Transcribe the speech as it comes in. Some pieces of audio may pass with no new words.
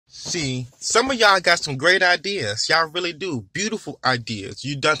See, some of y'all got some great ideas. Y'all really do. Beautiful ideas.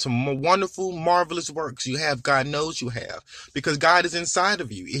 You've done some wonderful, marvelous works. You have, God knows you have. Because God is inside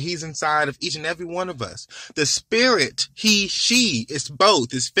of you. He's inside of each and every one of us. The spirit, he, she, it's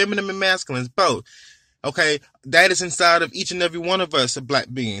both. It's feminine and masculine. It's both. Okay? That is inside of each and every one of us,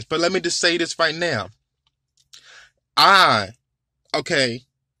 black beings. But let me just say this right now. Okay,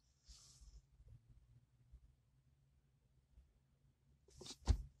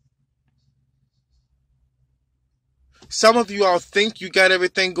 some of you all think you got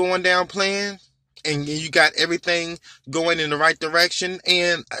everything going down planned and you got everything going in the right direction.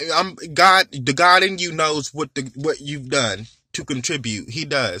 And the God in you knows what you've done to contribute. He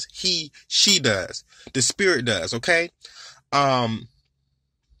does. She does. The spirit does. Okay.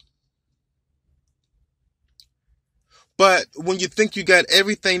 But when you think you got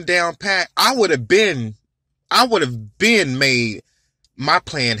everything down pat, I would have been made my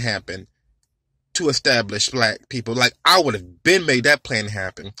plan happen to establish black people. Like, I would have been made that plan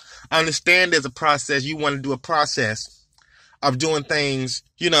happen. I understand there's a process. You want to do a process of doing things,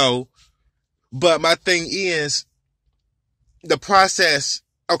 but my thing is the process.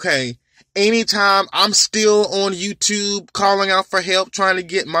 Okay. Anytime I'm still on YouTube calling out for help, trying to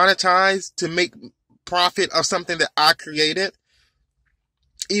get monetized to make profit of something that I created,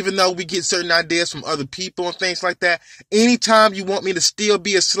 even though we get certain ideas from other people and things like that, anytime you want me to still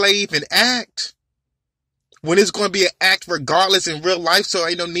be a slave and act, when it's going to be an act regardless in real life, so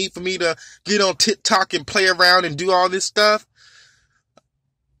ain't no need for me to get on TikTok and play around and do all this stuff,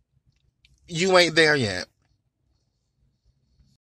 you ain't there yet.